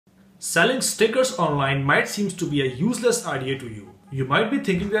Selling stickers online might seem to be a useless idea to you. You might be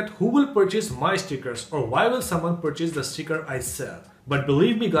thinking that who will purchase my stickers or why will someone purchase the sticker I sell? But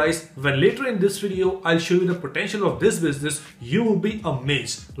believe me guys, when later in this video I'll show you the potential of this business, you will be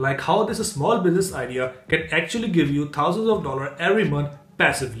amazed like how this small business idea can actually give you thousands of dollars every month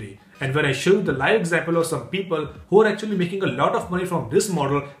passively. And when I show you the live example of some people who are actually making a lot of money from this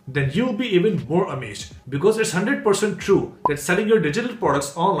model, then you'll be even more amazed. Because it's 100% true that selling your digital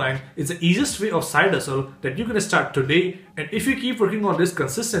products online is the easiest way of side hustle that you can start today. And if you keep working on this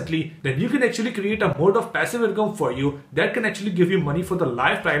consistently, then you can actually create a mode of passive income for you that can actually give you money for the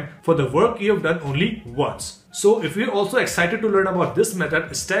lifetime for the work you have done only once. So if you're also excited to learn about this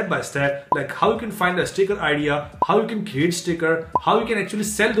method step by step, like how you can find a sticker idea, how you can create sticker, how you can actually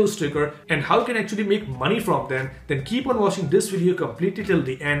sell those stickers, and how you can actually make money from them, then keep on watching this video completely till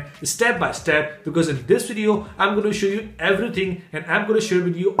the end, step by step, because in this video I'm going to show you everything and I'm going to share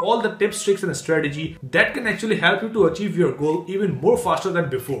with you all the tips, tricks and strategy that can actually help you to achieve your goal even more faster than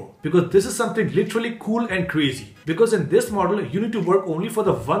before. Because this is something literally cool and crazy. Because in this model you need to work only for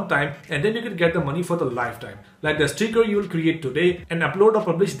the one time and then you can get the money for the lifetime. Like the sticker you will create today and upload or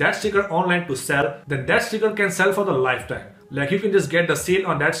publish that sticker online to sell, then that sticker can sell for the lifetime. Like you can just get the sale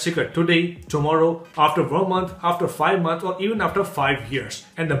on that sticker today, tomorrow, after 1 month, after 5 months, or even after 5 years.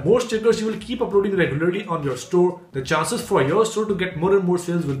 And the more stickers you will keep uploading regularly on your store, the chances for your store to get more and more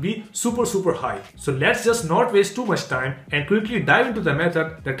sales will be super high. So let's just not waste too much time and quickly dive into the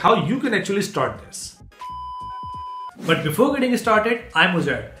method that how you can actually start this. But before getting started, I'm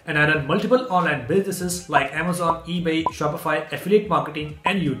Uzair and I run multiple online businesses like Amazon, eBay, Shopify, affiliate marketing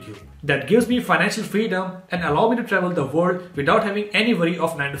and YouTube. That gives me financial freedom and allow me to travel the world without having any worry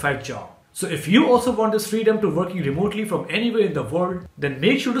of 9-to-5 job. So if you also want this freedom to working remotely from anywhere in the world, then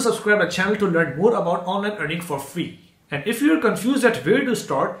make sure to subscribe to the channel to learn more about online earning for free. And if you're confused at where to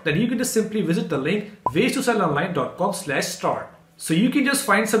start, then you can just simply visit the link ways2sellonline.com/start. So you can just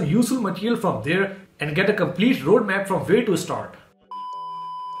find some useful material from there and get a complete roadmap from where to start.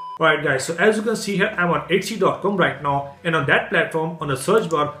 Alright guys, so as you can see here, I'm on Etsy.com right now, and on that platform, on the search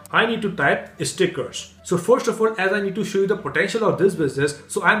bar, I need to type stickers. So first of all, as I need to show you the potential of this business,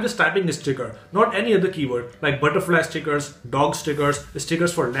 so I'm just typing sticker, not any other keyword like butterfly stickers, dog stickers,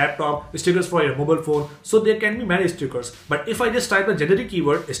 stickers for laptop, stickers for your mobile phone. So there can be many stickers. But if I just type the generic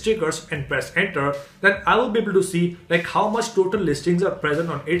keyword stickers and press enter, then I will be able to see like how much total listings are present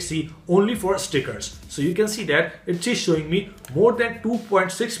on Etsy only for stickers. So you can see that Etsy is showing me more than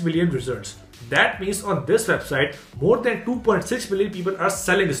 2.6 million results. That means on this website, more than 2.6 million people are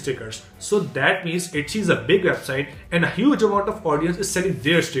selling stickers. So that means Etsy is a big website and a huge amount of audience is selling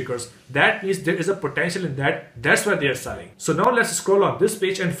their stickers. That means there is a potential in that. That's why they are selling. So now let's scroll on this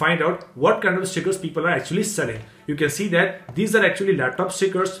page and find out what kind of stickers people are actually selling. You can see that these are actually laptop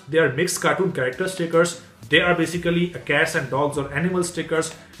stickers. They are mixed cartoon character stickers. They are basically cats and dogs or animal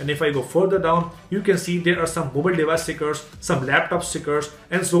stickers. And if I go further down, you can see there are some mobile device stickers, some laptop stickers,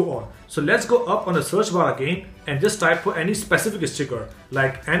 and so on. So let's go up on the search bar again and just type for any specific sticker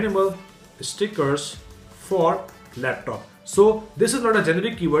like animal stickers for laptop. So this is not a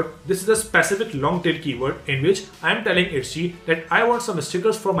generic keyword, this is a specific long tail keyword in which I am telling Etsy that I want some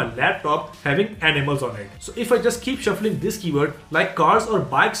stickers for my laptop having animals on it. So if I just keep shuffling this keyword like cars or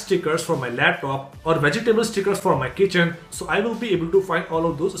bike stickers for my laptop or vegetable stickers for my kitchen, so I will be able to find all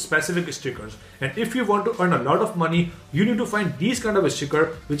of those specific stickers. And if you want to earn a lot of money, you need to find these kind of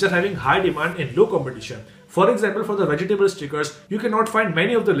stickers which are having high demand and low competition. For example, for the vegetable stickers, you cannot find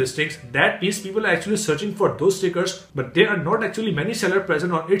many of the listings. That means people are actually searching for those stickers, but there are not actually many sellers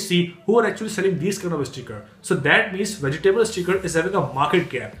present on Etsy who are actually selling these kind of sticker. So that means vegetable sticker is having a market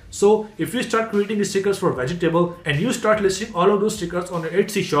gap. So if you start creating stickers for vegetable and you start listing all of those stickers on your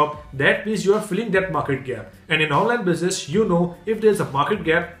Etsy shop, that means you are filling that market gap. And in online business, you know, if there's a market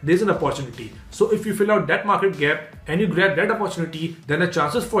gap, there's an opportunity. So if you fill out that market gap and you grab that opportunity, then the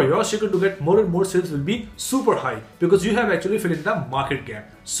chances for your sticker to get more and more sales will be super high because you have actually filled in the market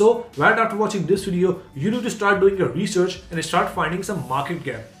gap. So right after watching this video, you need to start doing your research and start finding some market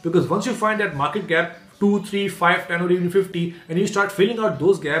gap, because once you find that market gap, 2, 3, 5, 10 or even 50, and you start filling out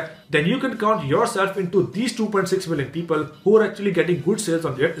those gaps, then you can count yourself into these 2.6 million people who are actually getting good sales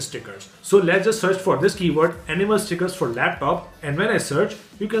on their stickers. So let's just search for this keyword, animal stickers for laptop, and when I search,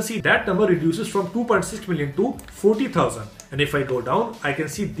 you can see that number reduces from 2.6 million to 40,000. And if I go down, I can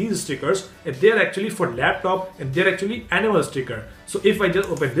see these stickers and they are actually for laptop and they're actually animal sticker. So if I just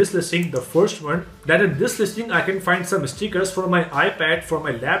open this listing, the first one, then in this listing I can find some stickers for my iPad, for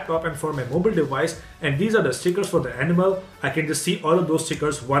my laptop and for my mobile device, and these are the stickers for the animal. I can just see all of those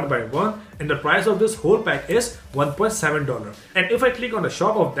stickers one by buy one, and the price of this whole pack is $1.7. And if I click on the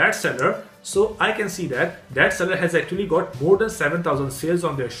shop of that seller, so I can see that that seller has actually got more than 7,000 sales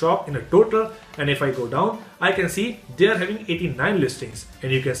on their shop in a total. And if I go down, I can see they are having 89 listings,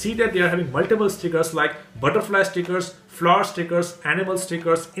 and you can see that they are having multiple stickers like butterfly stickers, flower stickers, animal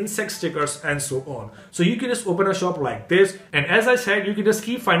stickers, insect stickers, and so on. So you can just open a shop like this, and as I said, you can just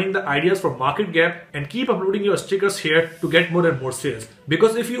keep finding the ideas from Market Gap and keep uploading your stickers here to get more and more sales.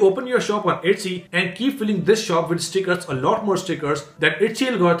 Because if you open your shop on Etsy and keep filling this shop with stickers, a lot more stickers, then Etsy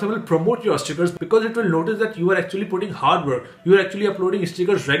algorithm will promote your stickers because it will notice that you are actually putting hard work, you are actually uploading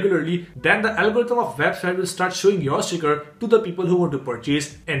stickers regularly. Then the algorithm of website will start showing your sticker to the people who want to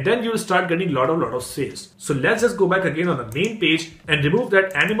purchase, and then you will start getting a lot of sales. So let's just go back again on the main page and remove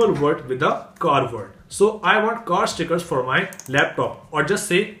that animal word with the car word. So I want car stickers for my laptop, or just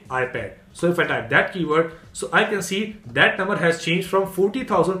say iPad. So if I type that keyword, so I can see that number has changed from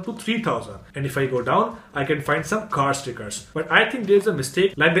 40,000 to 3,000. And if I go down, I can find some car stickers. But I think there's a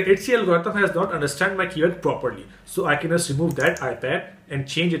mistake, like the Etsy algorithm has not understand my keyword properly. So I can just remove that iPad and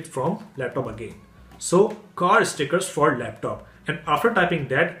change it from laptop again. So car stickers for laptop. And after typing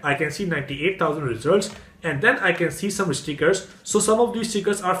that, I can see 98,000 results. And then I can see some stickers. So some of these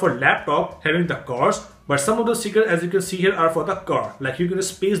stickers are for laptop having the cars, but some of the stickers, as you can see here, are for the car. Like you can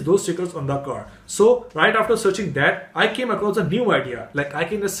just paste those stickers on the car. So right after searching that, I came across a new idea. Like I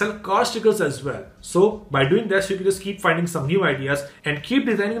can just sell car stickers as well. So by doing this, you can just keep finding some new ideas and keep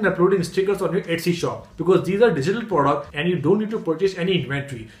designing and uploading stickers on your Etsy shop, because these are digital products and you don't need to purchase any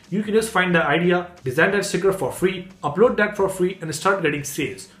inventory. You can just find the idea, design that sticker for free, upload that for free, and start getting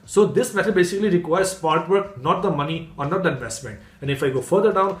sales. So this method basically requires smart work, not the money or not the investment. And if I go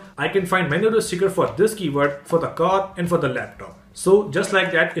further down, I can find many of the stickers for this keyword, for the car, and for the laptop. So just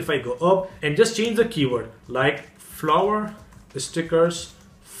like that, if I go up and just change the keyword like flower stickers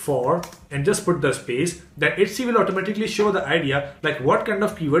for, and just put the space, then Etsy will automatically show the idea like what kind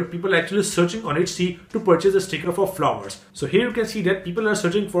of keyword people are actually searching on Etsy to purchase a sticker for flowers. So here you can see that people are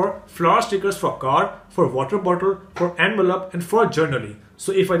searching for flower stickers for car, for water bottle, for envelope, and for journaling.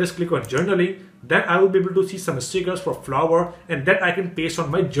 So if I just click on journaling, then I will be able to see some stickers for flower, and that I can paste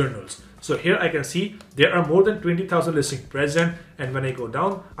on my journals. So here I can see there are more than 20,000 listings present, and when I go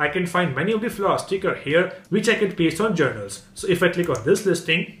down, I can find many of the flower sticker here which I can paste on journals. So if I click on this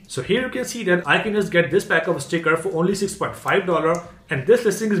listing, so here you can see that I can just get this pack of sticker for only $6.5, and this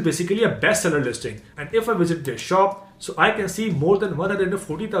listing is basically a bestseller listing. And if I visit their shop, so I can see more than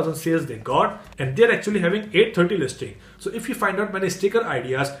 140,000 sales they got, and they're actually having 830 listing. So if you find out many sticker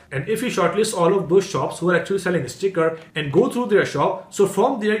ideas, and if you shortlist all of those shops who are actually selling a sticker and go through their shop, so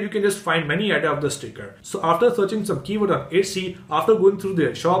from there you can just find many ideas of the sticker. So after searching some keyword on Etsy, after going through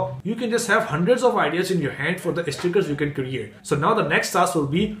their shop, you can just have hundreds of ideas in your hand for the stickers you can create. So now the next task will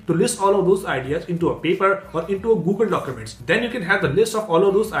be to list all of those ideas into a paper or into a Google Documents. Then you can have the list of all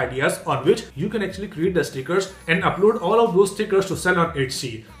of those ideas on which you can actually create the stickers and upload all of those stickers to sell on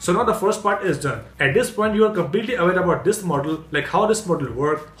Etsy. So now the first part is done. At this point, you are completely aware about this model, like how this model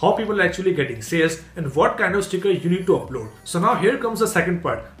works, how people are actually getting sales, and what kind of sticker you need to upload. So now here comes the second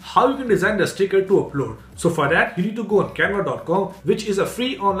part, how you can design the sticker to upload. So for that, you need to go on canva.com, which is a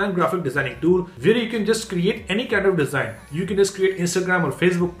free online graphic designing tool where you can just create any kind of design. You can just create Instagram or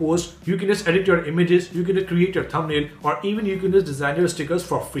Facebook posts, you can just edit your images, you can just create your thumbnail, or even you can just design your stickers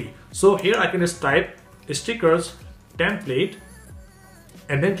for free. So here I can just type stickers template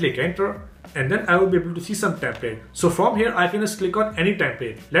and then click enter, and then I will be able to see some template. So from here I can just click on any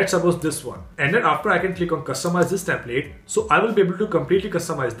template. Let's suppose this one, and then after I can click on customize this template. So I will be able to completely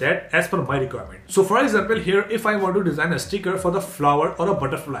customize that as per my requirement. So for example here, if I want to design a sticker for the flower or a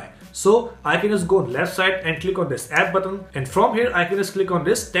butterfly, so I can just go on left side and click on this app button, and from here I can just click on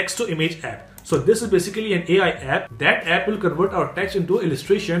this text to image app. So this is basically an AI app. That app will convert our text into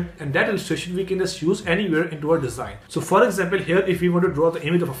illustration, and that illustration we can just use anywhere into our design. So for example here, if we want to draw the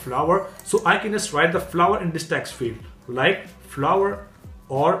image of a flower, so I can just write the flower in this text field like flower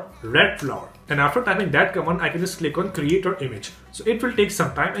or red flower. And after typing that command, I can just click on create or image. So it will take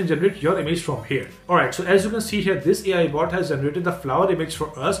some time and generate your image from here. Alright, so as you can see here, this AI bot has generated the flower image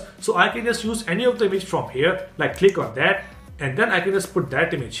for us. So I can just use any of the image from here, like click on that, and then I can just put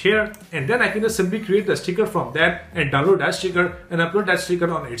that image here, and then I can just simply create the sticker from that and download that sticker and upload that sticker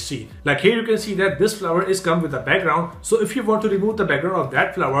on Etsy. Like here you can see that this flower is come with a background. So if you want to remove the background of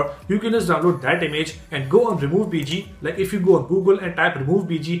that flower, you can just download that image and go on remove BG. Like if you go on Google and type remove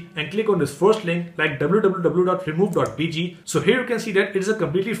BG and click on this first link like www.remove.bg. So here you can see that it is a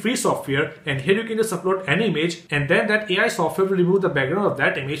completely free software, and here you can just upload any image, and then that AI software will remove the background of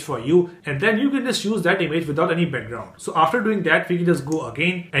that image for you, and then you can just use that image without any background. So after doing doing that, we can just go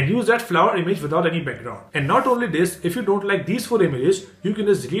again and use that flower image without any background. And not only this, if you don't like these 4 images, you can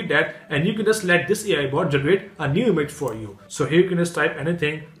just delete that and you can just let this AI bot generate a new image for you. So here you can just type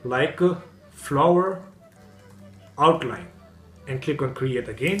anything like flower outline and click on create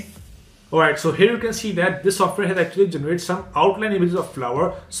again. Alright, so here you can see that this software has actually generated some outline images of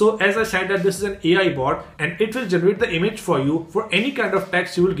flower. So as I said that this is an AI bot and it will generate the image for you for any kind of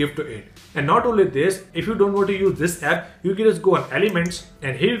text you will give to it. And not only this, if you don't want to use this app, you can just go on elements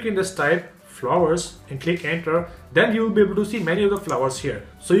and here you can just type flowers and click enter. Then you will be able to see many of the flowers here.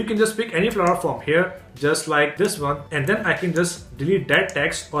 So you can just pick any flower from here, just like this one, and then I can just delete that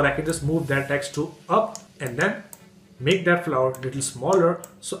text, or I can just move that text to up and then make that flower a little smaller,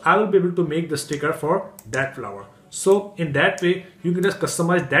 so I will be able to make the sticker for that flower. So in that way, you can just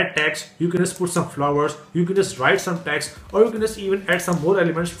customize that text, you can just put some flowers, you can just write some text, or you can just even add some more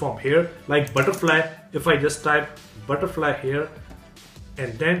elements from here, like butterfly. If I just type butterfly here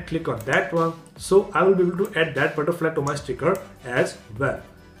and then click on that one, so I will be able to add that butterfly to my sticker as well.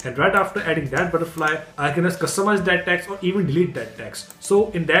 And right after adding that butterfly, I can just customize that text or even delete that text.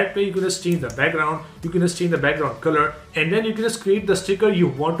 So in that way, you can just change the background, you can just change the background color, and then you can just create the sticker you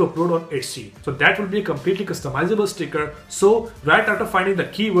want to upload on Etsy. So that will be a completely customizable sticker. So right after finding the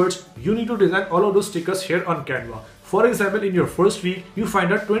keywords, you need to design all of those stickers here on Canva. For example, in your first week, you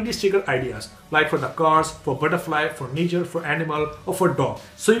find out 20 sticker ideas, like for the cars, for butterfly, for nature, for animal, or for dog.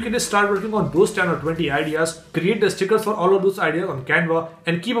 So you can just start working on those 10 or 20 ideas, create the stickers for all of those ideas on Canva,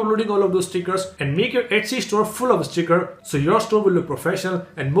 and keep uploading all of those stickers and make your Etsy store full of stickers, so your store will look professional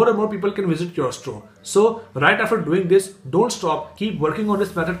and more people can visit your store. So right after doing this, don't stop, keep working on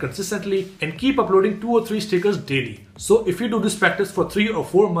this method consistently and keep uploading 2 or 3 stickers daily. So if you do this practice for 3 or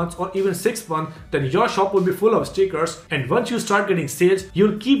 4 months or even 6 months, then your shop will be full of stickers, and once you start getting sales,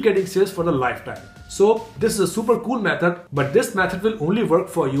 you'll keep getting sales for the lifetime. So this is a super cool method, but this method will only work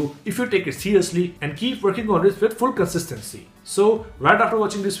for you if you take it seriously and keep working on it with full consistency. So right after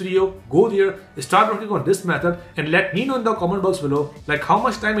watching this video, go there, start working on this method and let me know in the comment box below like how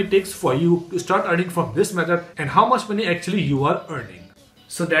much time it takes for you to start earning from this method and how much money actually you are earning.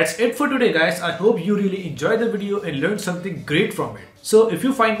 So that's it for today guys. I hope you really enjoyed the video and learned something great from it. So if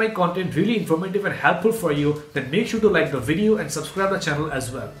you find my content really informative and helpful for you, then make sure to like the video and subscribe the channel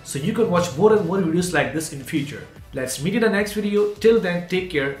as well, so you can watch more and more videos like this in future. Let's meet in the next video. Till then, take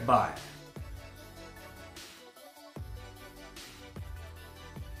care. Bye.